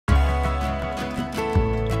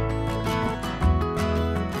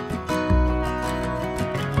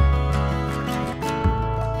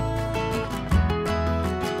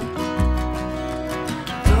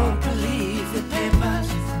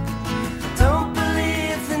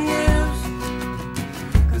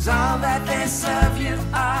best of you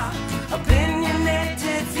are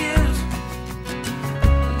opinionated views.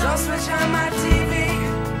 Don't switch on my TV,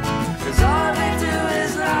 'cause all they do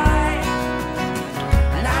is lie.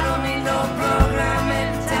 And I don't need no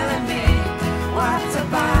programming telling me what to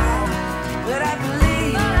buy. But I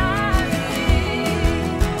believe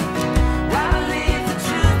the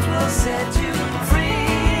truth will set you free.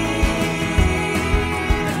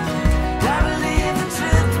 I believe the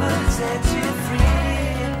truth will set you free.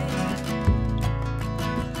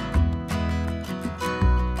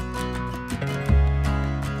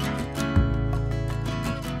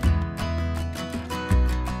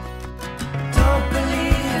 Don't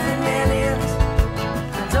believe in aliens.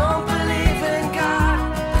 I don't believe in God.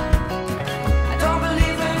 I don't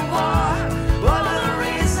believe in war. What are the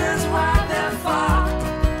reasons why they're fought?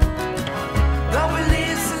 Don't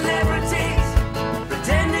believe celebrities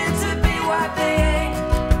pretending to be what they ain't.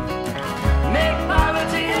 Make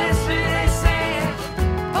poverty history, they say.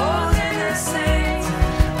 Holes in the saints.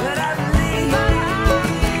 But I believe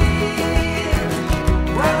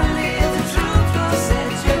the truth will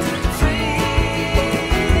set you free.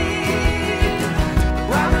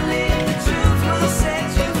 I believe the truth will set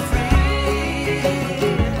you free.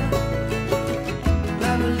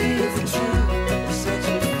 I believe the truth will set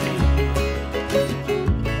you free.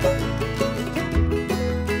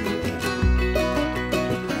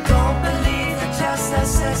 Don't believe the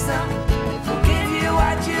justice system will give you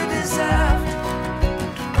what you deserve.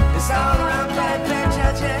 It's all around bad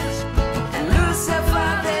judges and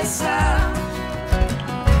Lucifer they serve.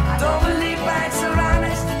 I don't believe banks are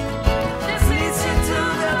honest. This leads you to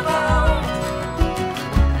the bone.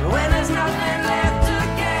 When there's nothing left to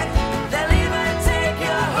get, they'll even take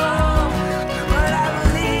you home. But I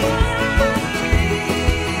believe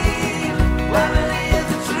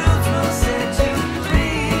the truth will set you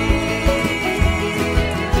free.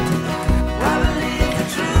 I believe the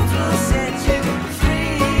truth will set you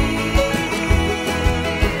free.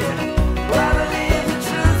 I believe the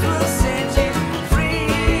truth will set you free.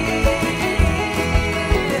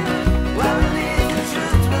 I believe the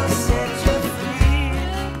truth will set you free.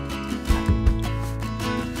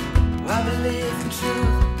 I believe the truth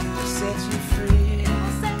will set you free.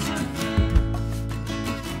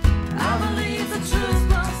 I believe the truth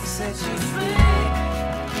will set you free.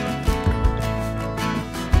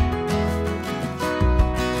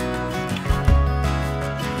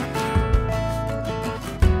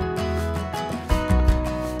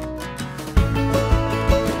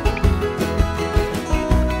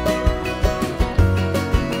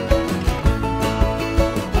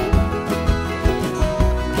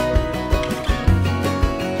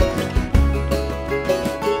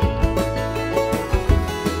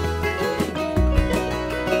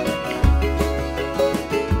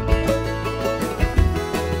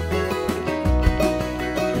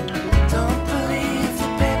 Don't believe the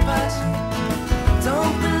papers,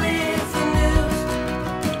 don't believe the news,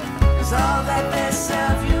 'cause all that they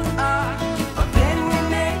serve you are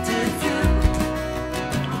opinionated views.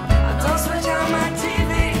 Don't switch on my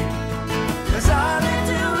TV, 'cause all they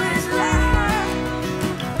do is lie.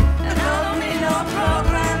 And I don't need no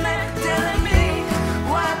programming telling me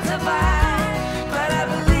what to buy. But I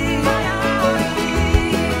believe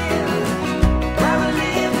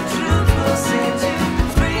the truth will set you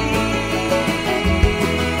free.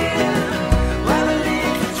 I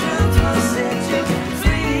believe the truth will set you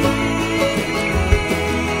free.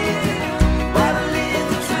 I believe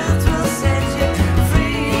the truth will set you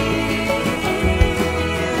free.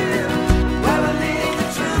 I believe the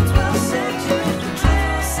truth will set you free.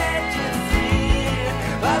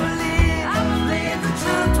 I believe the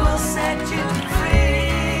truth will set you free.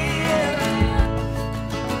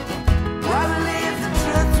 I believe the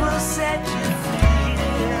truth will set you free.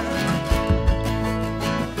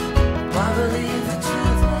 I believe the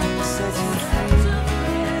truth will set you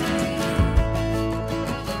free.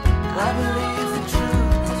 I believe the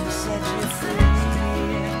truth will set you free.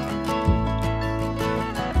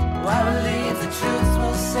 I believe the truth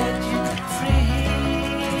will set you free.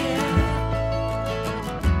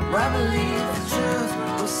 I believe the truth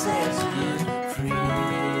will set